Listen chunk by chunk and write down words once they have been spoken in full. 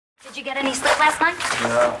Did you get any sleep last night?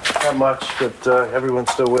 No, not much, but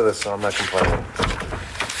everyone's still with us, so I'm not complaining.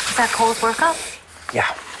 Is that Cole's workup?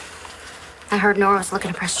 Yeah. I heard Nora was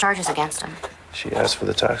looking to press charges against him. She asked for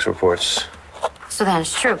the tax reports. So then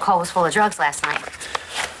it's true, Cole was full of drugs last night.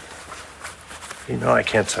 You know I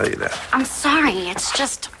can't tell you that. I'm sorry, it's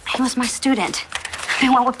just, he was my student. I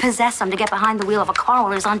mean, what would possess him to get behind the wheel of a car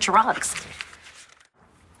while he was on drugs?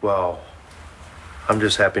 Well, I'm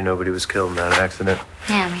just happy nobody was killed in that accident.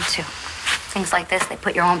 Yeah, me too. Things like this, they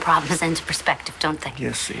put your own problems into perspective, don't they?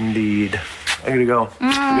 Yes, indeed. I gotta go. We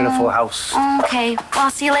got a full house. Okay. Well,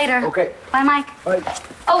 I'll see you later. Okay. Bye, Mike. Bye.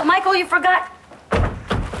 Oh, Michael, you forgot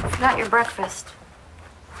your breakfast.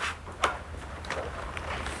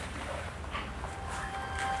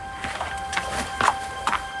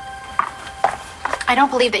 I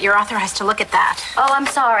don't believe that you're authorized to look at that. Oh, I'm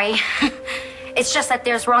sorry. It's just that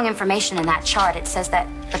there's wrong information in that chart. It says that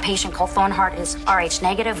the patient, Cole Thornhart, is Rh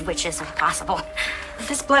negative, which is impossible.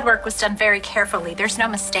 This blood work was done very carefully. There's no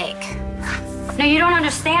mistake. No, you don't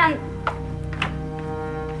understand.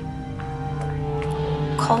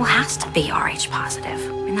 Cole has to be Rh positive.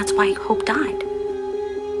 And that's why Hope died.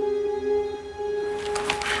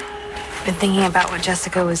 Been thinking about what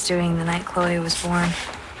Jessica was doing the night Chloe was born.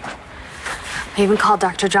 I even called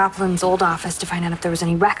Dr. Joplin's old office to find out if there was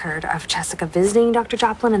any record of Jessica visiting Dr.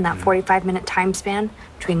 Joplin in that 45-minute time span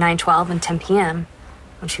between 9:12 and 10 p.m.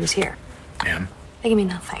 when she was here. And? They gave me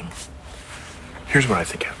nothing. Here's what I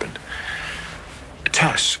think happened.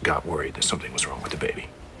 Tess got worried that something was wrong with the baby.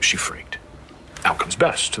 She freaked. Out comes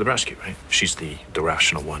Bess to the rescue, right? She's the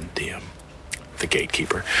rational one, the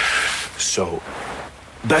gatekeeper. So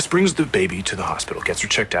Bess brings the baby to the hospital, gets her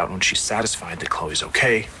checked out, and when she's satisfied that Chloe's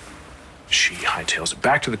okay, she hightails it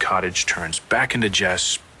back to the cottage, turns back into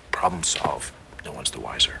Jess, problem solved. No one's the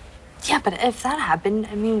wiser. Yeah, but if that happened,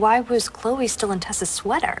 I mean, why was Chloe still in Tess's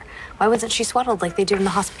sweater? Why wasn't she swaddled like they did in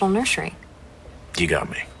the hospital nursery? You got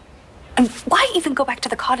me. And why even go back to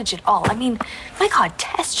the cottage at all? I mean, my God,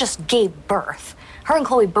 Tess just gave birth. Her and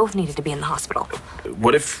Chloe both needed to be in the hospital.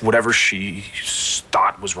 What if whatever she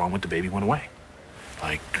thought was wrong with the baby went away?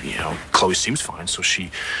 Like, Chloe seems fine, so she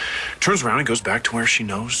turns around and goes back to where she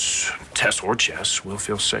knows Tess or Jess will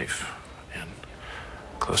feel safe and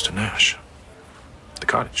close to Nash, the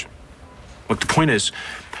cottage. Look, the point is,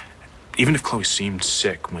 even if Chloe seemed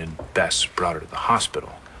sick when Bess brought her to the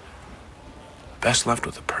hospital, Bess left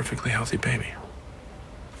with a perfectly healthy baby.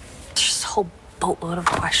 There's just a whole boatload of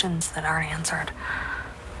questions that aren't answered.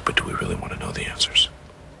 But do we really want to know the answers?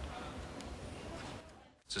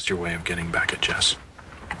 Is this your way of getting back at Jess?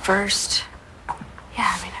 At first,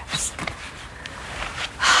 yeah, I mean, I was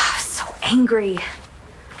so angry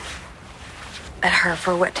at her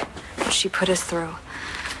for what she put us through.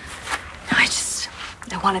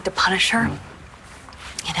 I wanted to punish her,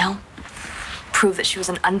 prove that she was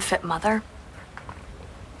an unfit mother.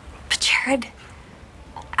 But Jared,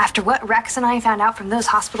 after what Rex and I found out from those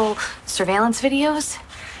hospital surveillance videos,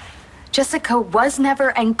 Jessica was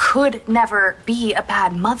never and could never be a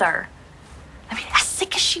bad mother. I mean, as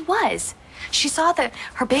sick as she was, she saw that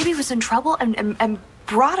her baby was in trouble and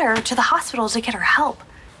brought her to the hospital to get her help.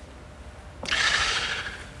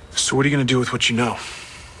 So what are you going to do with what you know?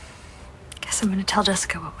 Guess I'm going to tell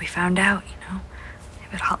Jessica what we found out,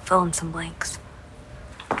 Maybe it'll help fill in some blanks.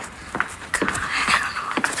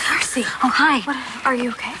 Marcie. Oh, hi. What, are you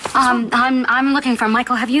okay? I'm looking for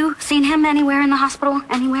Michael. Have you seen him anywhere in the hospital?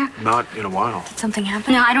 Anywhere? Not in a while. Did something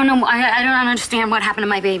happen? No, I don't know. I don't understand what happened to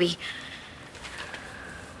my baby.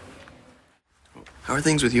 How are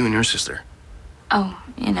things with you and your sister? Oh,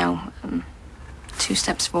 2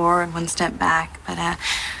 steps forward, 1 step back. But,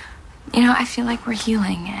 I feel like we're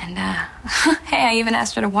healing. And, hey, I even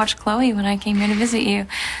asked her to watch Chloe when I came here to visit you.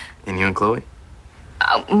 And you and Chloe?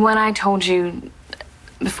 When I told you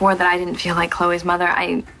before that I didn't feel like Chloe's mother,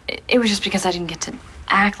 it was just because I didn't get to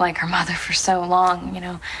act like her mother for so long,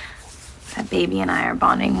 That baby and I are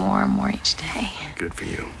bonding more and more each day. Good for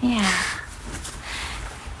you. Yeah.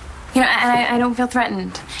 And I don't feel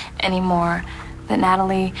threatened anymore that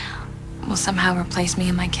Natalie will somehow replace me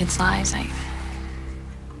in my kids' lives.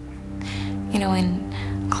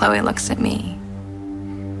 When Chloe looks at me,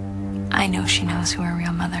 I know she knows who her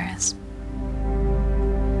real mother is.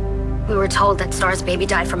 We were told that Star's baby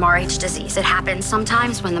died from Rh disease. It happens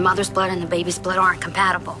sometimes when the mother's blood and the baby's blood aren't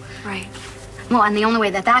compatible. Right. Well, and the only way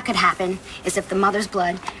that could happen is if the mother's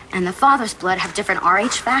blood and the father's blood have different Rh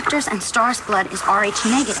factors, and Star's blood is Rh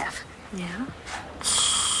negative. Yeah?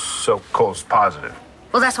 So Cole's positive.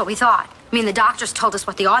 Well, that's what we thought. I mean, the doctors told us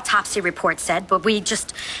what the autopsy report said, but we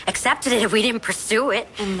just accepted it if we didn't pursue it.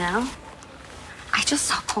 And now? I just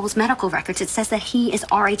saw Cole's medical records. It says that he is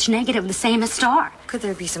Rh negative, the same as Star. Could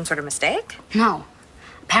there be some sort of mistake? No.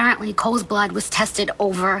 Apparently, Cole's blood was tested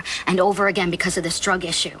over and over again because of this drug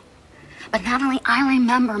issue. But Natalie, I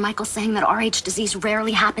remember Michael saying that Rh disease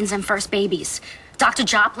rarely happens in first babies. Dr.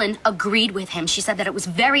 Joplin agreed with him. She said that it was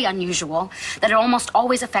very unusual, that it almost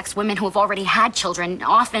always affects women who have already had children,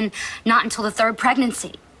 often not until the third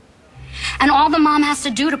pregnancy. And all the mom has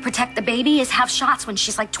to do to protect the baby is have shots when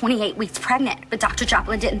she's like 28 weeks pregnant. But Dr.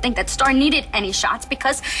 Joplin didn't think that Star needed any shots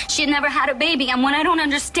because she had never had a baby. And what I don't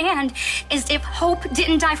understand is if Hope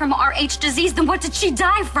didn't die from Rh disease, then what did she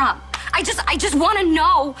die from? I just want to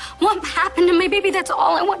know what happened to my baby. That's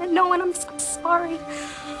all I want to know, and I'm so sorry.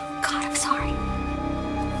 God, I'm sorry.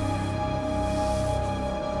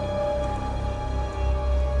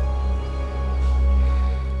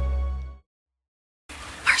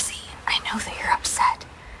 Marcie, I know that you're upset,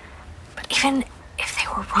 but even if they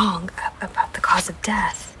were wrong about the cause of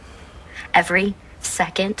death... Every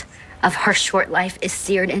second of her short life is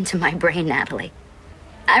seared into my brain, Natalie.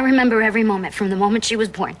 I remember every moment from the moment she was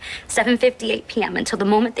born, 7:58 p.m., until the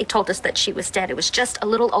moment they told us that she was dead. It was just a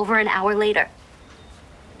little over an hour later.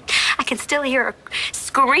 I can still hear her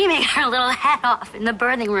screaming her little head off in the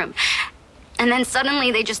birthing room. And then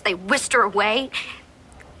suddenly they whisked her away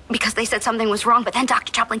because they said something was wrong. But then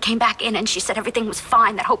Dr. Joplin came back in and she said everything was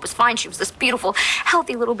fine, that Hope was fine. She was this beautiful,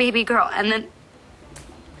 healthy little baby girl. And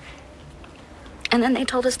then they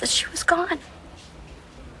told us that she was gone.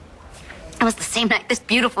 It was the same night this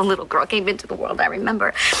beautiful little girl came into the world. I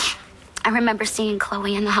remember seeing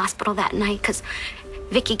Chloe in the hospital that night because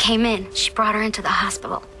Vicky came in. She brought her into the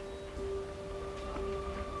hospital.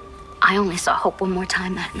 I only saw Hope one more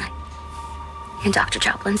time that night in Dr.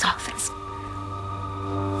 Joplin's office.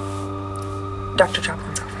 Dr.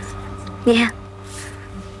 Joplin's office? Yeah.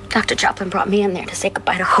 Dr. Joplin brought me in there to say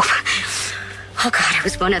goodbye to Hope. Oh, God, it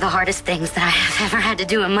was one of the hardest things that I have ever had to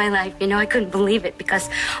do in my life. You know, I couldn't believe it because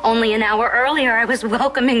only an hour earlier I was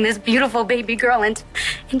welcoming this beautiful baby girl into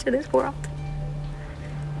this world.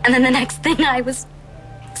 And then the next thing I was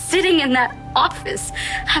sitting in that office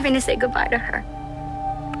having to say goodbye to her.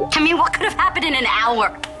 I mean, what could have happened in an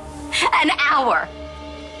hour? An hour.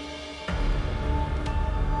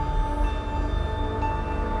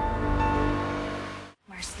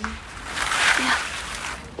 Marcie? Yeah.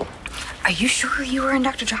 Are you sure you were in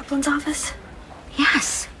Dr. Joplin's office?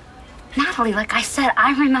 Yes. Natalie, like I said,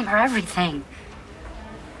 I remember everything.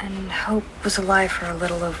 And Hope was alive for a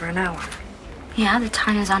little over an hour. Yeah, the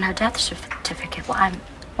time is on her death certificate. Why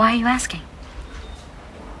are you asking?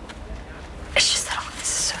 It's just that all of this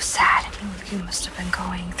is so sad. I mean, you must have been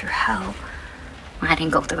going through hell. I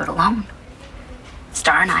didn't go through it alone.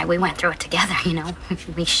 Star and I, we went through it together, you know.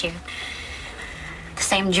 We shared the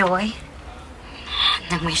same joy. And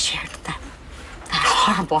then we shared that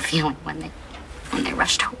horrible feeling when they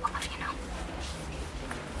rushed Hope off, you know.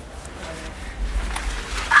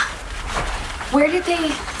 Where did they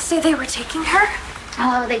say they were taking her?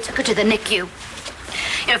 Oh, they took her to the NICU.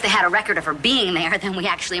 You know, if they had a record of her being there, then we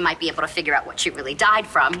actually might be able to figure out what she really died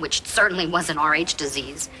from, which certainly wasn't Rh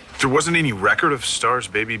disease. There wasn't any record of Star's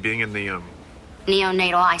baby being in the,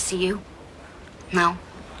 Neonatal ICU? No.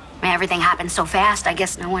 I mean, everything happened so fast, I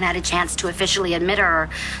guess no one had a chance to officially admit her or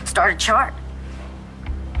start a chart.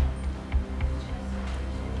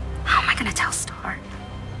 How am I gonna tell Star?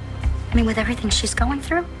 I mean, with everything she's going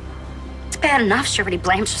through? It's bad enough she already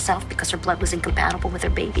blames herself because her blood was incompatible with her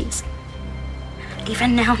baby's.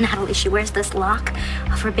 Even now, Natalie, she wears this lock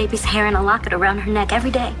of her baby's hair in a locket around her neck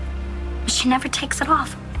every day. But she never takes it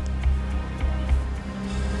off.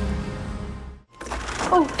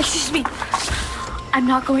 Oh, excuse me. I'm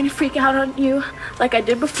not going to freak out on you like I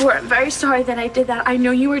did before. I'm very sorry that I did that. I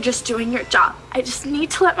know you were just doing your job. I just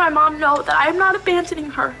need to let my mom know that I'm not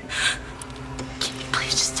abandoning her. Can you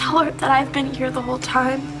please just tell her that I've been here the whole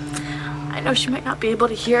time? I know she might not be able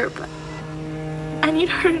to hear, but I need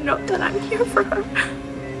her to know that I'm here for her.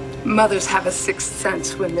 Mothers have a sixth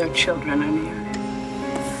sense when their children are near.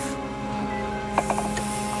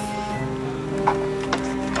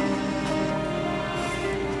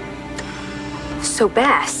 So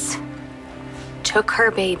Bess took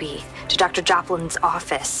her baby to Dr. Joplin's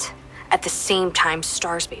office at the same time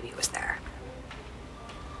Star's baby was there.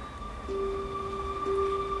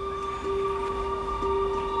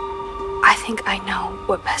 I think I know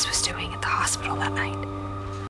what Bess was doing at the hospital that night.